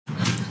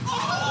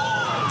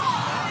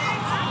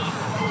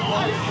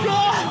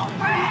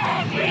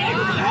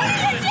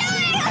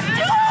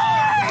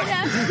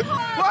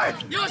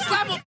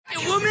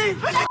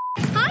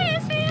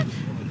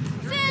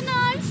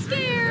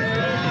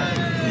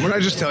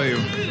just tell you?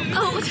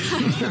 Oh,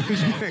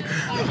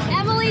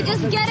 Emily,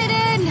 just get it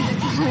in.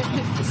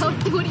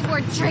 Don't do any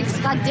more tricks,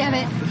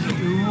 goddammit.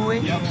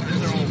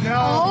 No.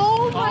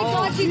 Oh my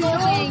God, she's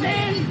going.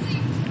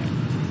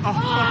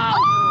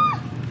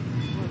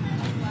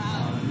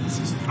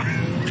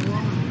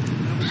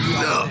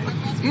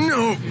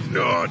 No,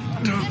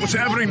 what's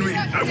happening to me?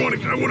 I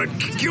want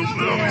to kill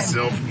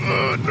myself.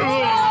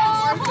 No.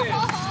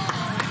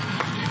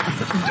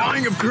 I'm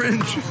dying of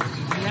cringe. Do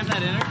you have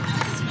that in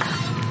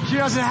her? She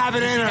doesn't have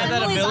it in her.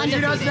 She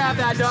doesn't have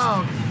that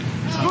dog.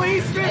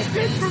 Please,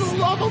 Biscuits, for the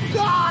love of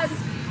God!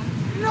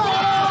 No!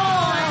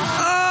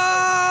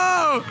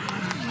 Oh!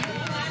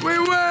 We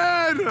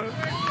win!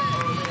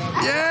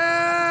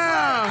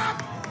 Yeah!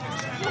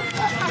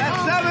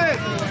 That's 7!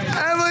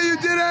 Emily, you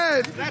did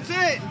it! That's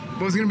it!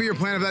 What was going to be your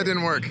plan if that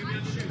didn't work?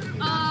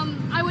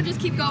 I would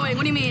just keep going.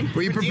 What do you mean?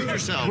 Were you prepared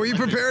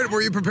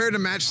to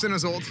match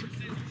Cinna's ult?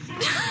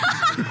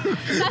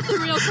 That's the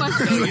real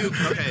question.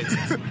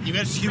 You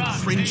guys do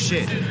cringe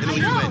shit, and then we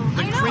win.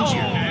 The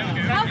cringier.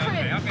 How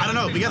cringe? I don't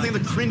know. We gotta think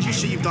of the cringy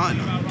shit you've done.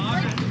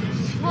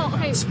 Well,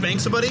 okay. Spank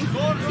somebody?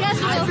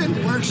 Yes, I've been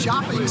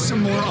workshopping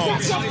some more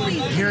ults. Yes,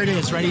 please. Here it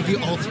is. Ready? The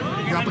ult.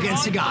 You're up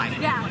against a guy.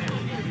 Yeah.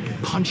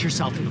 Punch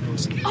yourself in the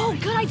pussy. Oh,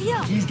 good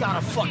idea. He's got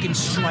to fucking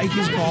strike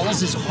his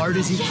balls as hard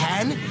as he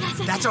can.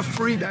 That's a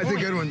free point. That's a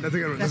good one.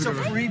 That's a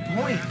free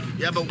point.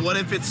 Yeah, but what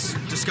if it's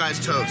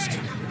disguised toast?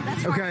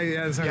 Okay,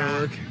 yeah, that's not gonna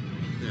work.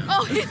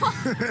 Oh,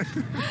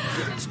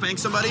 yeah. Spank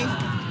somebody?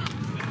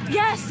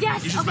 Yes.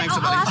 You should spank I'll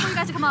somebody. ask for you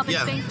guys to come up and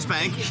Yeah,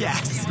 spank.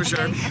 Yes, for sure.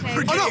 Okay.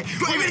 Oh no,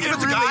 but even if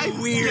it's a guy,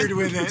 weird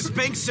with it.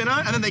 Spank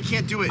Cinna, and then they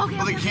can't do it. Okay,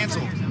 Well, they okay,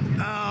 cancel.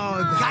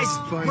 Oh, that's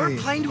Guys, funny. we're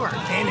playing to our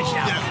advantage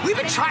now. Yeah. We've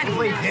been trying to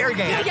play their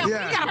game. Yeah. We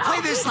gotta play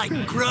this like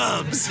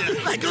grubs.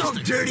 Like little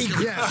dirty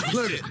grubs. Yeah,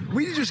 look,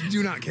 we just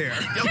do not care.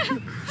 Yep.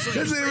 So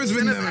That's the difference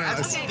between them and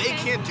us. They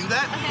can't do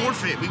that.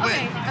 Forfeit. We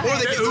win. Or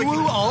they The get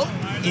Uwu ult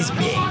is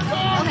big.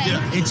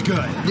 Okay. It's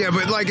good. Yeah,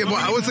 but like,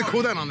 what's the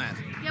cooldown on that?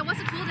 Yeah, what's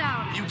the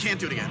cooldown? You can't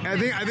do it again. I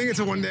think it's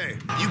a 1 day.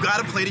 You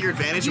gotta play to your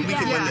advantage, and we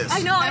can win this. I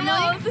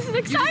know. This is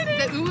exciting.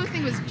 The Uwu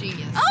thing was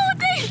genius. Oh,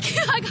 thank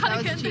you. I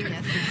gotta That get was there.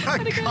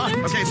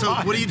 genius. Okay, so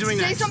what are you doing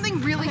Say next? something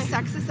really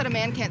sexist that a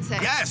man can't say.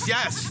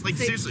 Yes. Like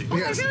seriously.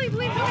 Yes. I really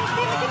believe you.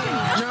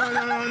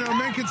 No,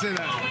 men can say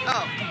that.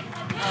 Oh.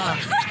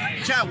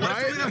 Chat, what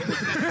Right? if something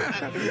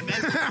that men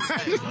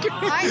can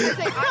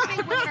say? I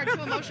think women are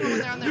too emotional when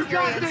they're on their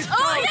periods.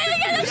 Oh,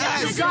 yeah.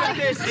 Yes.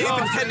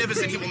 Even Ted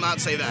Nivison, he will not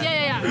say that.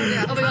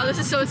 Yeah. Oh my God, this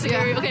is so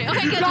scary. Okay,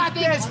 good. Got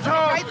this,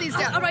 Write these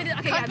down. I'll write it.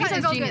 Okay, yeah, these Cut are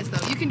is all genius, good.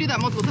 though. You can do that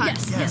multiple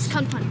times. Yes,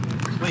 ton fun.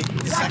 Wait,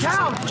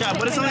 Chat,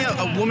 what is something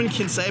a woman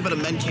can say but a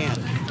man can't?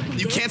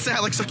 You can't say I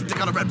like sucking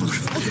dick on a Red Bull.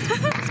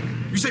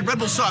 You say Red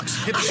Bull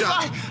sucks. Hit the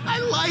shot. I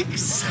like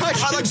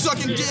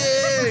sucking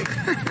dick.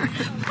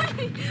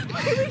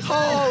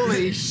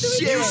 Holy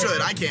shit. You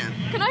should. I can.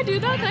 Can I do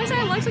that? Can I say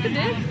I like sucking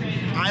dick?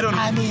 I don't know.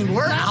 I mean,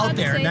 we're out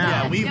there say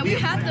now. that. We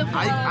have the.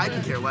 I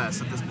can care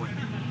less at this point.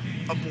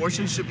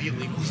 Abortion should be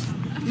illegal.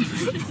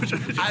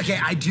 Okay,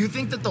 I do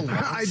think that the long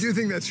I do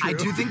think that's true. I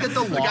do think that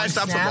the long guy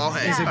stops the ball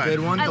snap head. is a good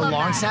one. I The love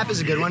long that. snap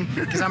is a good one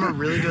because I'm a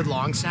really good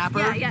long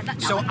snapper. Yeah,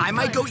 that so would be I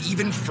might fun. go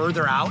even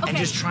further out and Okay.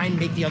 just try and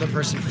make the other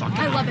person fuck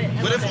I it. love it.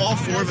 What if all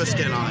 4 of us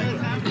get on it?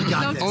 We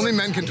got this. Only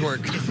men can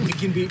twerk. If we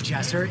can beat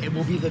Jesser, it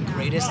will be the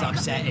greatest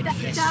upset in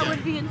history. That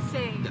would be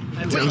insane.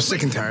 I'm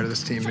sick and tired of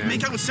this team, man.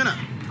 Make out with Cinna.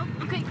 Oh,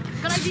 okay,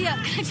 good idea.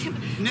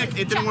 Nick,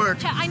 it didn't work.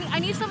 Chat, I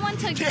need someone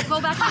to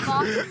go back to the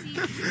box and see.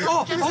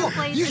 Jesser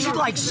plays You and should then-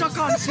 like suck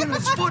on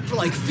Cinna's foot for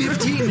like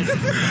 15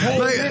 whole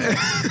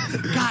minutes.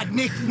 God,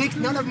 Nick,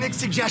 none of Nick's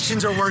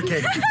suggestions are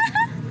working.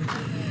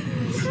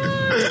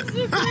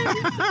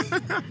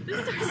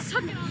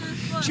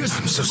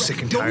 I'm so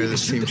sick and tired of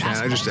this team, Chad.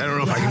 I don't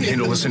know if I can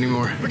handle this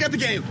anymore. Forget the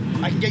game.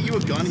 I can get you a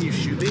gun and you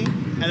shoot me,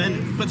 and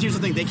then. But here's the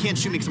thing: they can't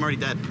shoot me because I'm already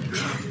dead.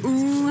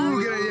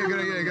 Ooh, good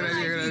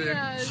idea.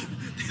 Yes.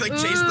 They like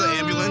chase the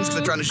ambulance because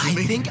they're trying to shoot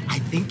me. I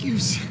think you.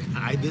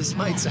 This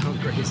might sound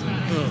crazy,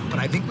 but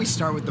I think we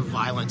start with the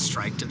violent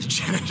strike to the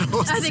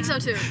genitals. I think so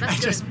too. That's I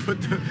good. just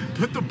put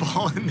the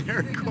ball in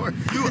their court.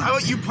 You, how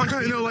about you punch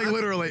me? No, like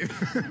literally.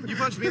 You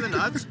punch me in the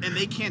nuts, and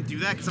they can't do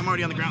that because I'm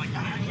already on the ground.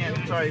 Like, I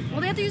can't. Sorry.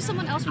 Well, they have to use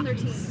someone else from their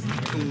team.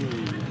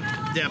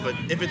 Yeah, but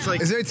if it's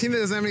like, Is there a team that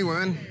doesn't have any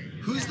women?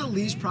 Who's the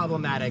least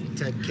problematic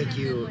to kick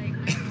you?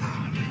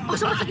 Oh,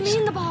 someone kicked me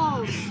in the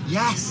balls.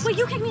 Yes. Wait,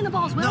 you kicked me in the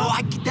balls, Will? No,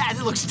 that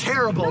looks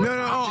terrible. No.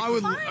 I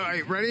would. All Fine.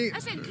 right, ready? I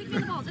said kick me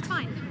in the balls. It's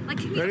fine. Like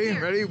kick me Ready? up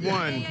here. Ready? Yeah,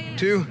 1, yeah.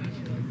 2.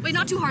 Wait,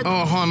 not too hard.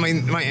 Oh, hold on, my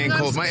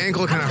ankle. My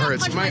ankle kind of I'm gonna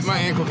hurts. punch My myself.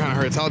 ankle kind of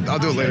hurts. I'll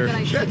do it later.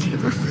 Should I like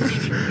kick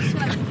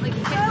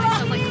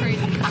myself like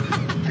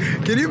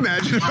crazy? Can you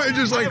imagine if I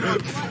just like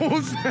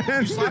full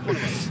send?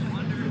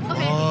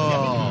 Okay.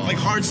 like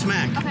hard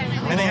smack, Okay.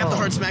 and they have to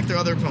hard smack their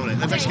other opponent.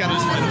 That's actually kind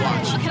of fun to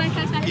watch. Can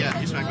I smack? Yeah,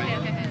 you smack me.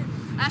 Okay.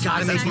 Ask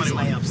Gotta me make to these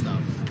smack. layups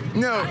though.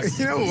 No,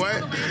 you know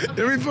what?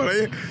 It'd be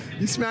funny.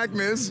 You smack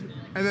Miz,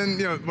 and then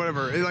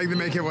whatever. Like they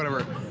make it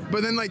whatever.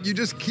 But then like you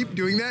just keep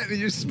doing that and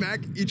you just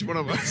smack each one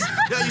of us.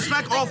 Yeah, you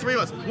smack all three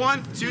of us.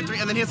 1, 2, 3,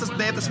 and then they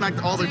have to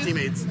smack all their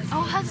teammates.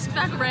 Oh, how to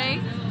smack Ray?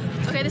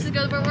 Okay, this is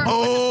good. We're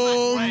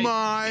Oh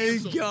my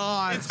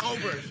god. It's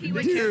over. He They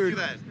would can't do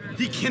that.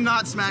 He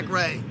cannot smack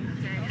Ray.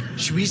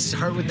 Should we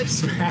start with the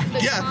smack?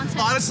 Yeah,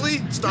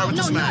 honestly, start with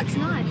the smack.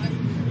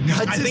 No,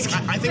 it's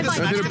not. I think the I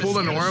smack's did gonna a pull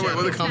to scare Nora. the What shit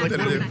are the out comments of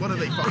gonna do? them. What are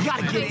they We fucking?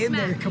 gotta get in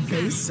there,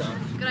 cabeza.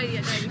 Good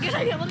idea. Good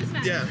idea. We'll just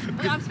smack. Yeah.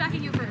 Okay, I'm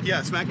smacking you first.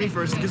 Yeah, smack me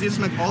first because he has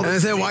to smack all And the I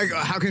said, why?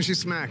 How can she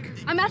smack?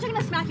 I'm actually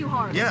gonna smack you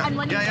hard. Yeah, I'm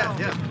letting you know.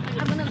 yeah.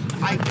 I'm gonna.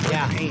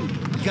 Yeah, you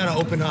gotta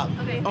open up.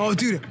 Okay. Oh,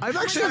 dude, I've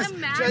actually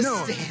Just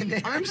no. stand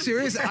there. I'm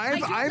serious.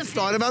 I've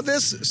thought about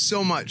this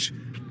so much.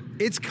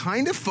 It's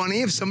kind of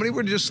funny if somebody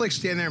were to just like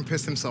stand there and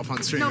piss themselves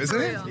on stream, No, isn't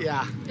for it? real.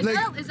 Yeah.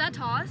 Is that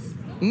toss?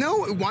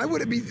 No, why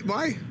would it be?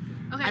 Why?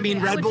 Okay, I mean,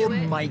 okay, Red would Bull do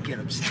it. might get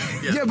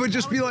upset. Yeah, but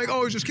just be like,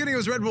 oh, just kidding, it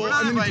was Red Bull,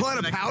 not and then you invited pull out to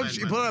a the next pouch. event,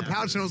 You pull out a but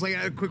pouch, and it was like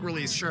a quick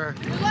release. Sure.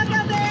 Look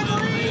out there,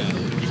 Emily!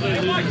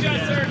 Good luck,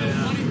 Jester.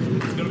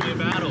 It's gonna be a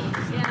battle.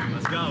 Yeah.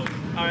 Let's go. All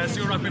right, let's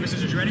do rock, paper,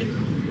 scissors. You ready?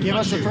 Give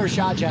us the first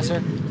shot,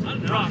 Jesser.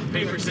 Rock,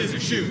 paper,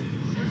 scissors, shoot.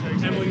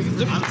 Emily,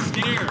 I'm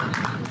scared.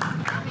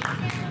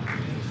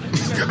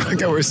 I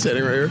think we're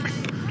sitting right here.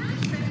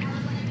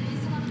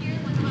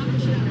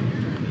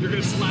 You're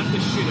gonna slap the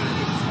shit out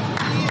of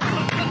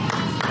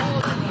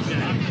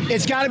me.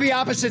 It's gotta be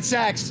opposite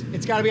sex.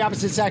 It's gotta be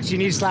opposite sex. You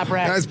need to slap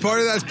Rex. That's part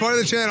of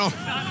the channel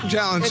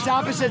challenge. It's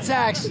opposite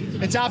sex.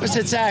 It's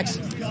opposite sex.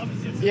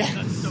 Yeah.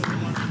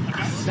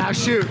 Now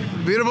shoot.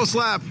 Beautiful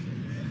slap.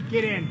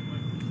 Get in.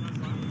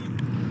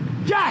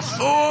 Yes!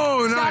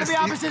 Oh, It's nice.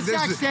 gotta be opposite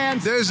sex,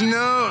 Stans. There's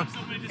no.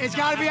 It's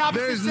gotta be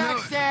opposite There's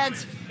sex, no-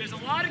 Stans. There's a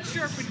lot of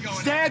chirping going on.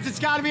 Stans, it's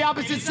gotta be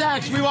opposite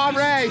sex. We want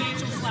Ray.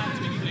 If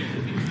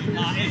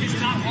it's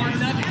not hard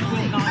enough, it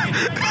will not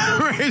hit.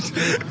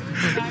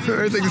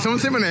 Right. Did someone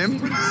say my name?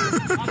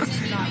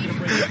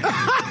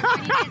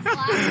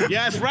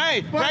 Yes,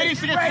 Ray. Ray needs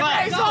to get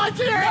Ray's slapped. on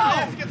to your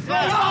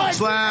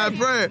Slap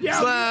Ray.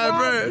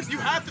 Slap Ray. You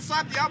have to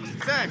slap the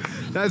opposite sex.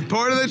 That's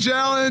part of the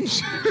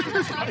challenge.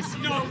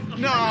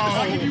 No.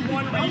 I'll give you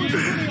one reading.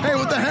 Hey,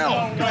 what the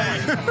hell?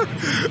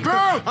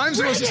 Bro, I'm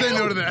supposed to say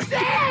no to that.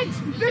 Stans!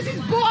 This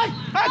is blood!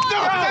 That's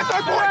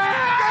our point.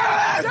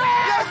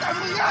 Yes,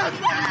 Emily, yes.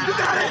 You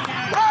got it.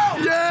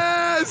 Woo!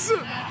 Yes.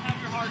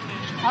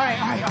 All right.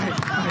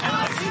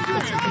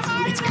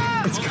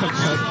 It's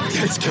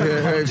good. It's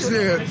good. Okay, see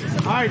it.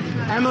 All right,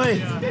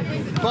 Emily,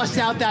 bust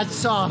out that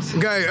sauce.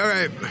 Okay, all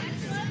right.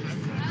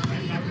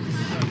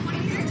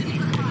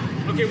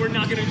 Okay, we're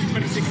not gonna do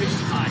 26 inches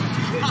high.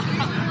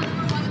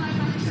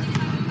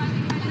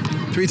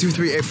 3, 2,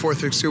 3, 8, 4,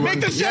 6, 2, 1.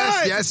 Make the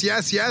shot!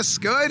 Yes.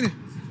 Good.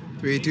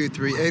 3, 2,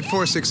 3, 8,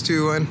 4, 6,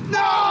 2, 1. No!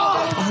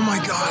 Oh my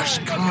gosh!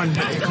 Come on,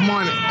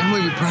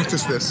 Emily. We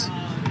practiced this.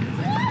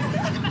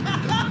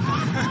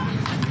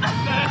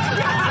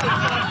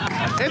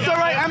 It's all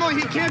right, Emily.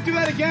 He can't do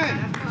that again.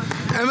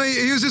 Emily,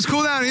 he used his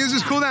cooldown.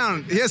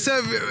 He has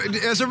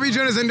to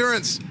regen his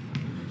endurance.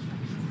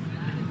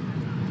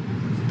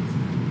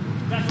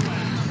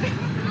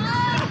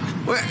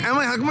 Wait,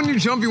 Emily, how come when you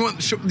jump you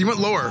went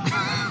lower?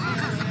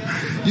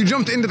 You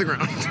jumped into the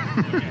ground.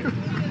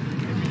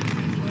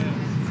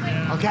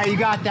 Okay, you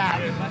got that.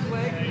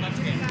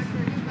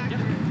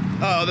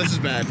 Oh, this is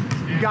bad.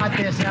 You got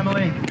this,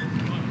 Emily.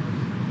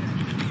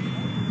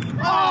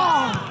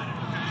 Oh!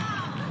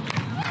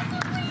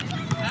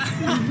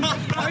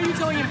 Why are you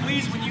telling him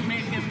please when you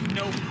made him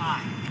no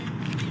pie?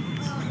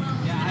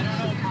 Yeah, I don't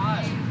know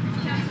pie.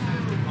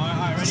 All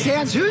right, ready?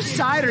 Stans, whose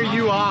side are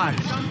you on?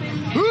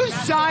 Whose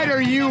side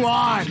are you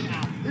on?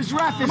 This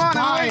ref is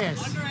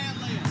biased.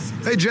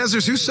 Hey,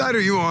 Jessers, whose side are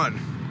you on?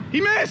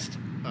 He missed.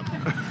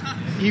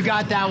 You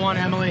got that one,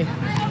 Emily.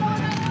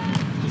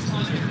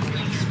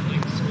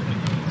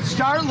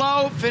 Start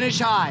low, finish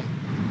high.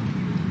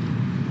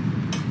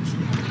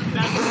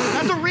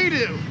 That's a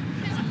redo.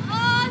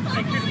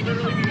 It could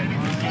literally be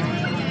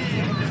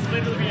anything. It's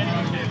literally be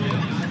anything.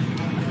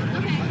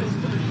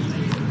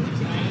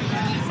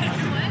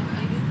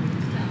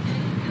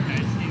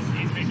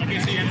 Okay,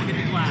 so you have to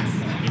get the glass.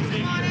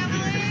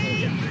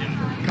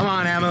 Come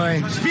on,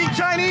 Emily. Speak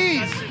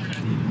Chinese.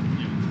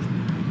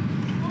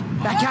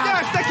 That counts.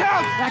 Yes, that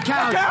counts. That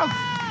counts.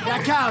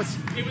 That counts.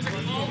 It was a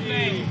full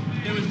thing.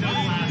 There was no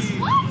glass.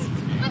 What?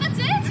 But that's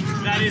it?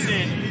 That is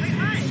it.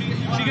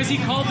 Because he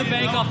called the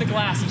bank off the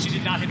glass and she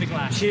did not hit the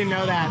glass. She didn't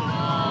know that.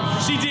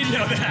 She did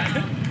know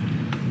that.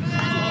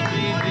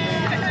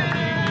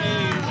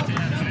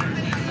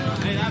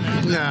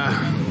 Nah.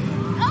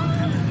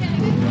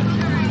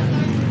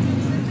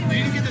 You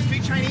didn't get to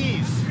speak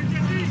Chinese.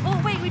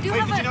 Oh wait, we do Wait,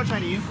 have did a. you know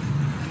Chinese?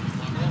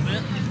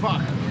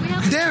 Fuck. We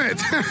have Damn it!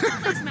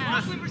 place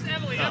match. Rock, paper,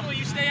 Emily. Emily,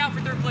 you stay out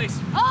for third place.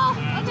 Oh,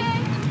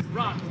 okay.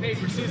 Rock,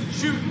 paper, scissors,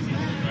 shoot.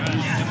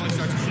 Emily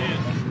starts to see it.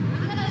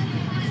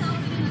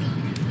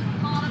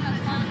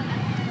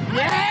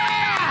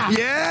 Yeah!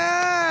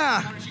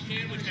 Yeah! As you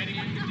can, which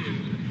anyone can do.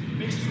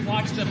 Make sure you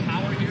watch the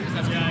power here, because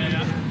that's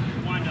yeah.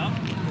 Wind up.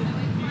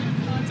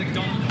 It's like,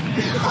 don't.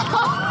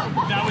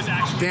 That was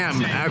actually Damn.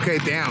 insane. Okay,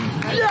 damn.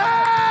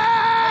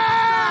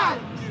 Yeah!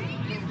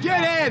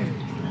 Get in!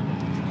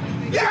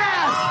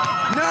 Yes!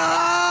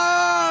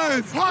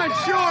 Nice!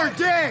 Punch your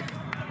dick!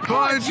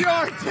 Punch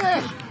your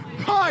dick!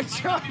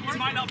 Punch your It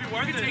might not be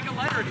worth it. Take a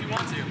letter if you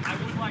want to. I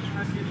would like to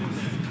ask you this.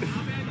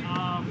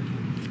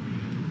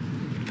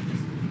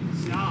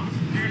 Stop.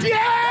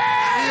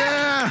 Yeah!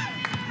 Yeah!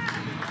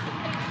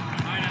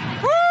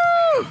 Woo!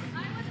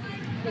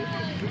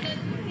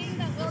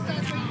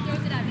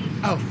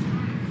 Oh.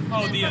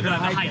 Oh, the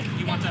hike.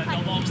 You want the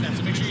long step,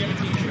 so make sure you have a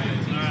team ready.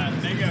 All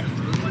right, there you go.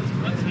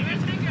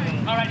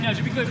 All right, now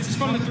to be clear, this is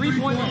from the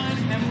 3-point line.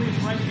 Emily is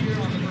right here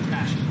on the first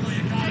pass.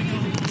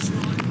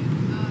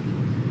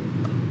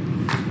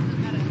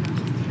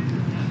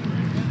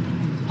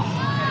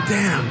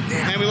 Damn.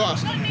 Man, we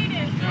lost.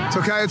 It's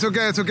okay, it's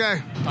okay, it's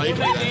okay. Oh, you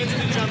play dance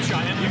and jump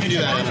shot. You can do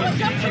that.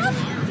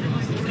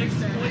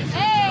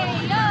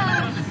 Hey, yo!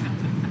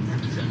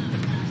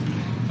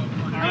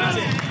 All right, that's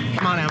it.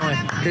 Come on, Emily.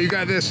 Okay, you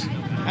got this.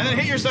 And then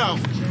hit yourself.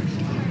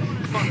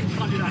 Oh,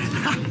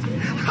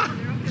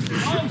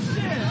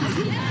 shit.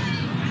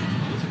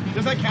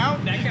 Does that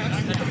count? That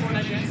counts. That's the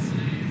 4-night dance.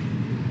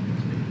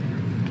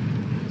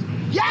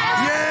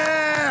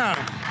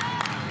 Yeah!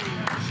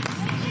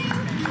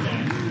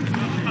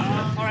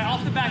 All right,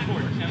 off the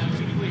backboard.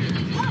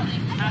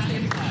 Pass the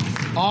end of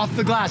class. Off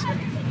the glass.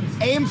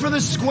 Aim for the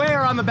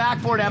square on the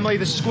backboard, Emily.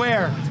 The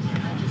square.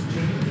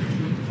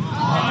 Oh,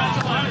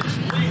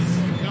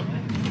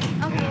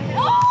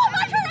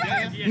 my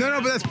turn!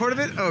 No, but that's part of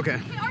it? Oh, okay.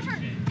 Okay, our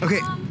turn.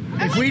 Okay.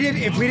 If we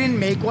didn't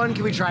make one,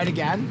 can we try it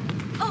again?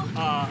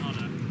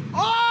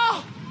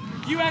 Oh!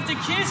 You have to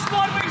kiss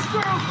Ludwig's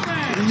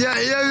girlfriend! Yeah.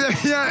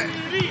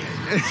 Cutie!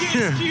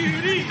 Kiss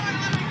cutie!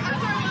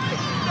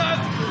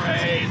 That's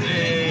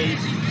crazy!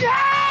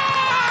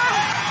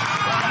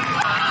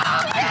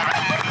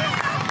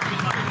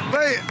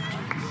 Wait.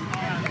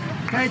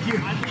 Thank you,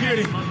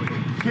 cutie.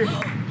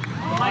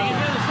 Like,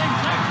 it's the same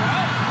sex,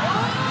 right?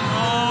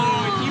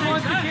 Oh, he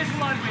wants to kiss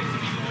Ludwig, to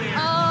be clear.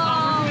 Oh.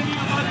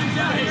 Ludwig's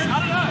out. I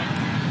don't know.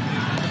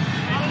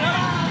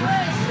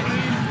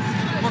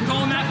 We're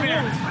calling that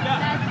fair.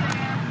 Yeah.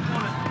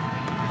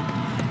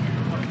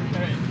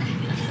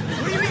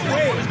 What do you mean,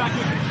 wait?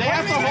 They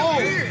have to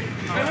hold.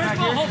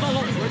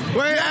 Hold.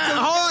 Wait,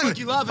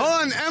 hold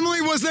on.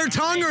 Emily, was there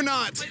tongue or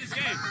not?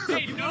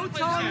 Hey, no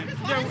tongue.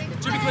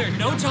 To be clear,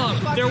 no tongue.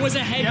 There was a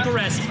head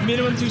caress,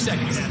 minimum 2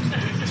 seconds. No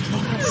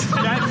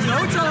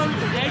tongue,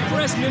 head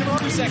caress, minimum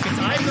 2 seconds.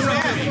 I'm the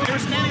referee. They were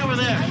standing over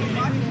there.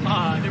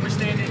 They were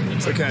standing.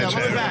 It's okay, let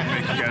me back.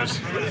 Thank you guys.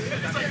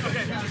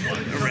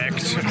 Erect.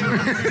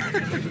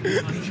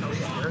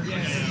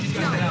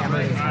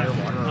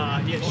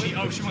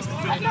 She wants to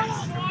film this.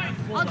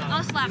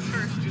 I'll slap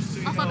first.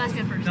 I'll slap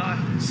basket first.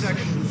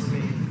 Second.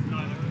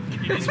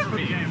 It is for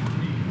me.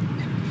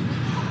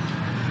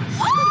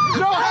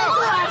 Go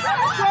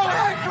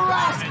ahead,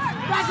 caress!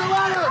 That's a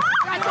letter!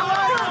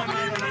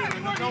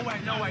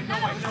 No way.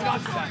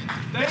 Stop that.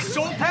 That's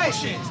so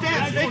bullshit.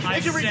 Stan, they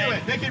can redo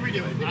it. They can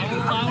redo it.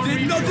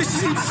 No, this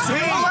is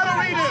insane. Let her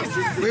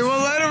redo it. We will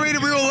let her read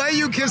it. We will let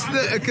you kiss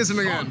him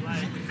again.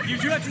 You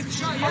do have to take the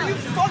shot. Are you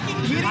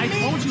fucking kidding I me?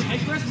 told you,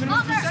 head press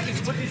minimum 2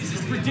 seconds. What is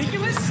this?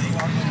 Ridiculous?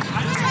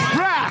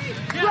 Raf!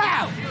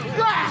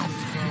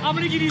 I'm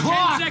gonna give you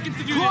 10 seconds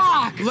to do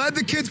Clock! Let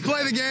the kids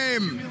play the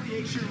game.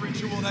 Humiliation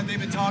ritual that they've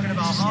been talking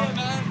about,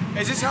 huh?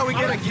 Is this how we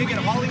get a gig in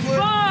Hollywood? this.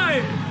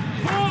 5,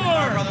 4,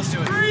 let's do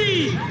it.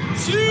 3,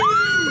 2.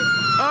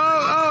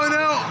 Oh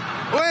no.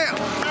 Wait,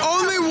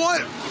 only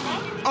one.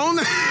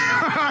 Only.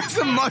 It's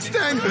a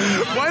Mustang.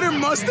 Why did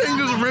Mustang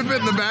just rip it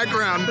in the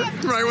background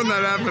right when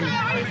that happened?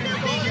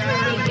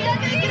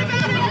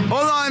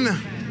 Hold on.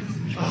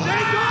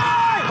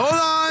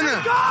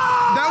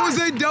 That was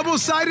a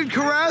double-sided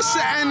caress,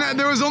 and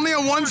there was only a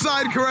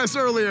one-side caress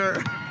earlier.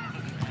 All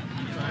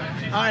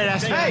right,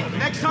 Esfand. Hey,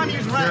 next time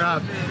use red. You're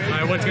up. All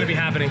right, what's gonna be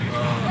happening?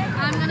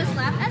 I'm gonna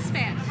slap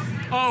Esfand.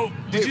 Oh,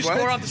 did you what?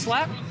 score off the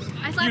slap?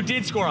 I slapped, You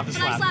did score off the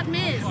and I slap. slapped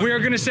Miz. We are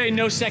gonna say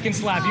no second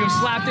slap. You have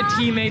slapped a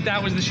teammate.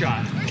 That was the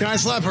shot. Can I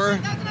slap her?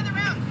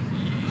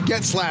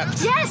 Get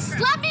slapped. Yes,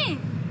 slap me.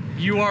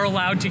 You are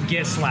allowed to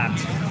get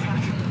slapped.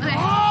 Okay.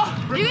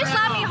 You can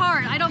slap me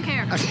hard. I don't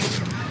care.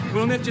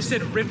 Wilneth just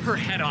said rip her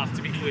head off,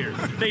 to be clear.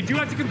 They do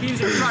have to compete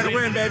as a trying to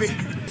win, baby.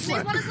 Miz,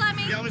 want to slap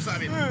me? Yeah, let me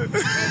slap you.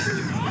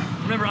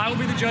 Remember, I will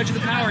be the judge of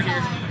the power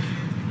here.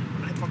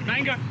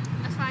 Manga.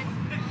 That's fine.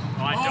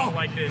 Oh, I don't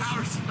like this.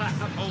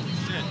 Holy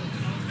shit.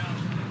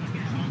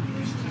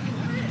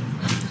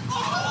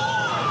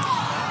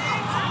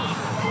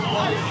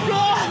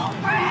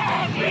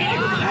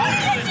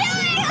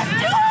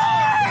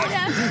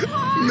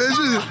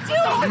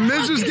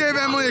 Miz just gave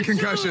Emily a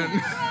concussion.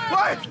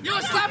 What? You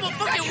want to slap a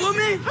fucking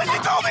woman? She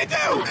told me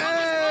to!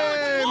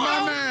 Hey, my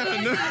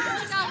man.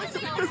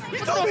 He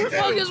told me What the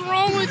fuck to! is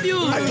wrong with you?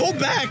 I pulled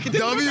back. It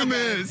didn't W work.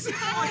 Miz.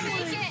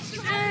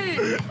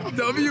 Hey.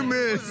 W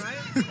Miz.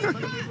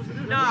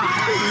 Nah.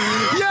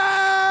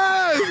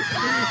 Yes!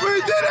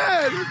 We did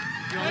it!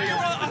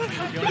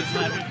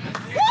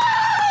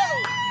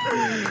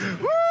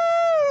 Woo!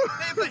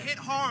 They have to hit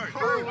hard.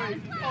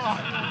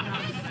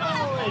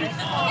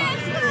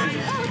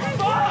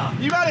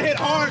 You gotta hit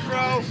hard,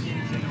 bro.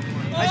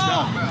 Nice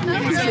job, bro.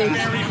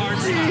 Very hard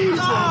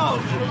stop.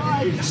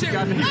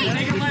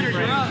 Take a letter,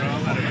 you're up.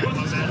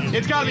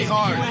 It's gotta be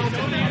hard.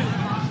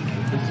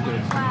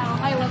 Wow,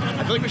 I love it.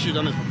 I feel like we should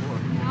have done this before.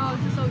 Oh,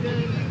 this is so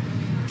good.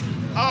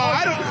 Oh,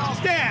 I don't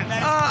understand.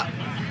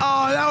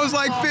 Oh, that was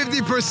like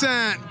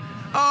 50%.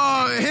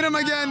 Oh, hit him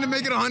again to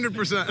make it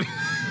 100%.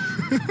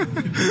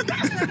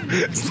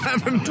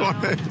 Slap him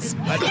twice.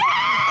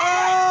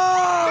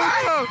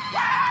 Oh!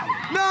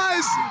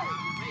 Nice!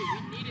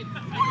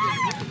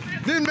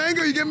 Dude,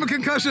 Mango, you gave him a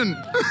concussion.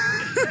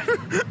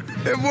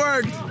 It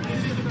worked.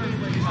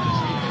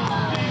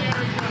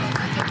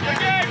 Good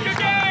game, good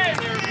game.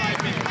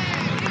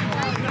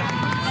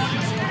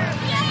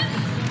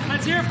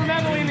 Let's hear it from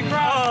Emily in the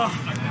crowd.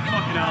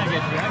 Fucking hell. I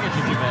get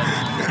you too bad.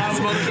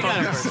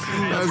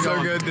 That was so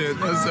good, dude.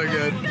 That was so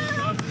good.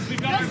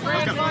 We've got a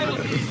grand final.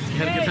 You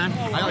had a good time? I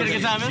had a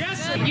good time, man.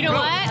 You know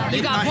what?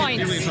 You got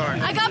points.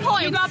 I got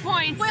points. You got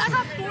points. Wait, I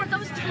got 4. That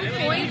was 2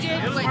 points.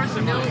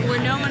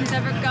 Where no one's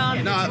ever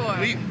gone before.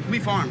 We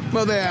farmed.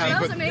 Well, they That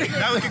have, was but amazing.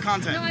 That was good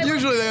content.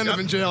 usually they end up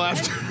in jail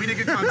after. We did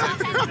good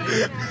content.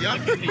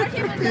 Yep. We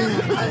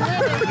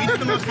did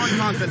the most fun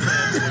content.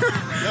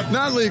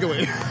 Not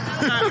legally.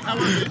 When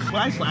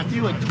I slapped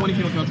you, like 20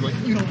 people come up to like,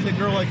 you don't hit a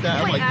girl like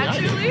that. I'm Wait, like,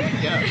 actually?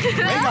 yeah.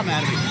 They got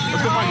mad at me.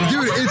 Let's go find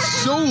Dude, it's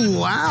so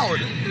loud.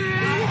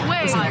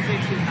 Wait.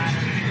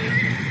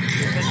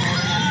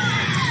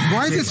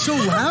 Why is it so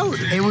loud?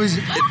 It was.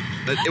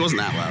 It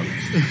wasn't that loud.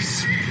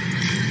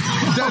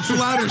 That's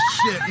loud as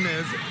shit,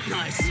 Miz.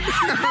 Nice.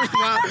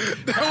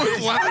 That was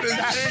loud as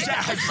shit.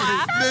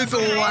 That's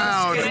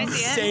loud. Can I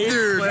see it?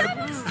 Dude.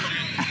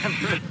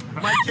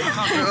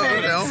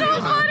 It's so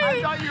funny. I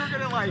thought you were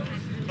gonna like.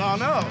 Oh,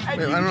 no.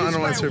 Wait, I don't know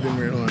why it's being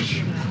weird. Hold on.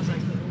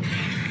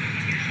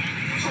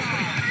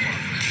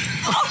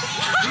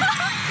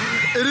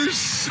 It is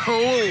so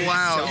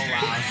loud.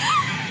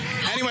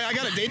 Anyway, I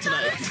got a date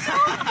tonight. So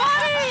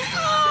funny.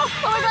 Oh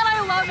my god, I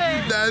love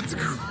it. That's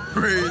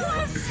great.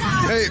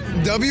 Hey,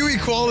 W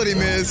equality,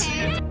 Miz.